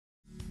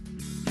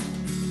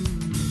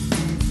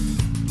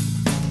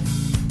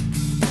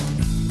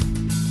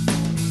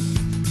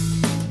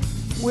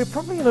We're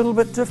probably a little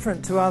bit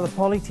different to other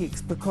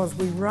polytechs because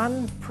we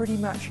run pretty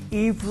much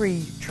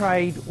every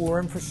trade or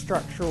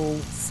infrastructural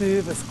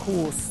service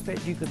course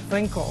that you could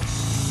think of.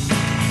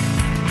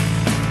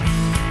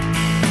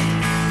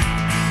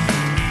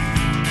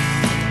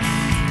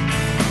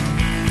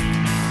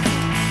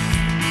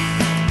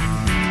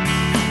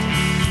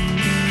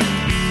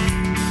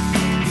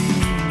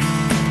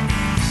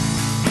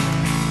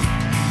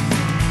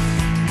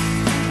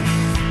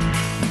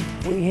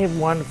 We have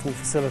wonderful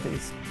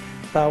facilities.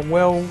 They're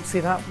well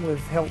set up with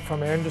help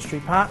from our industry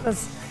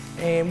partners,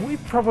 and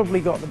we've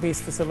probably got the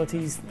best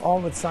facilities, I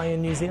would say,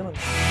 in New Zealand.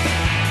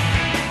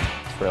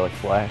 It's really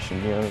flash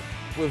and new.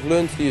 We've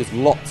learned to use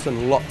lots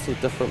and lots of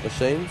different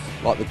machines,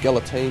 like the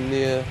guillotine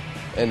there,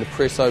 and the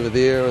press over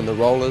there, and the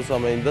rollers. I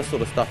mean, this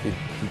sort of stuff you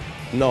had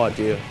no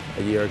idea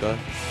a year ago.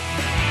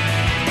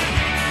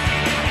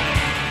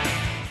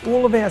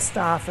 All of our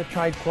staff are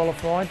trade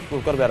qualified.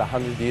 We've got about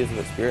 100 years of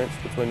experience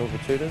between all the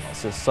tutors.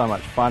 It's just so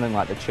much fun, and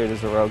the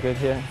tutors are real good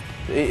here.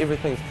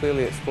 Everything's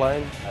clearly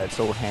explained. It's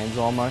all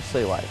hands-on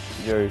mostly, you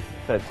do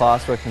a bit of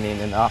classwork and then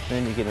in the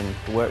afternoon you get into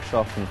the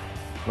workshop and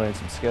learn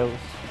some skills.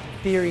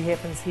 Theory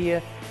happens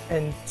here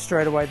and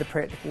straight away the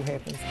practical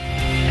happens.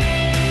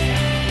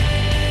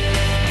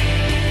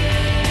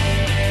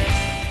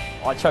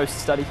 I chose to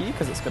study here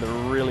because it's got a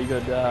really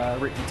good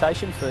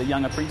reputation for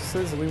young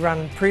apprentices. We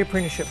run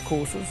pre-apprenticeship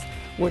courses,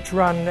 which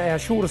run our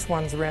shortest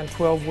ones around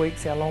 12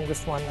 weeks, our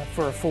longest one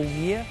for a full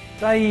year.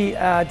 They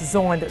are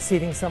designed at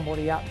setting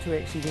somebody up to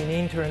actually then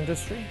enter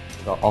industry.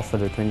 Got offered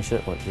an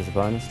apprenticeship, which is a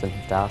bonus, didn't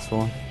have to ask for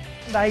one.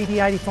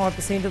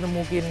 80–85% of them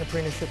will get an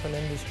apprenticeship in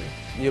industry.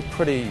 You're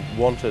pretty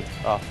wanted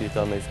after you've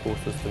done these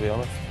courses, to be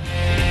honest.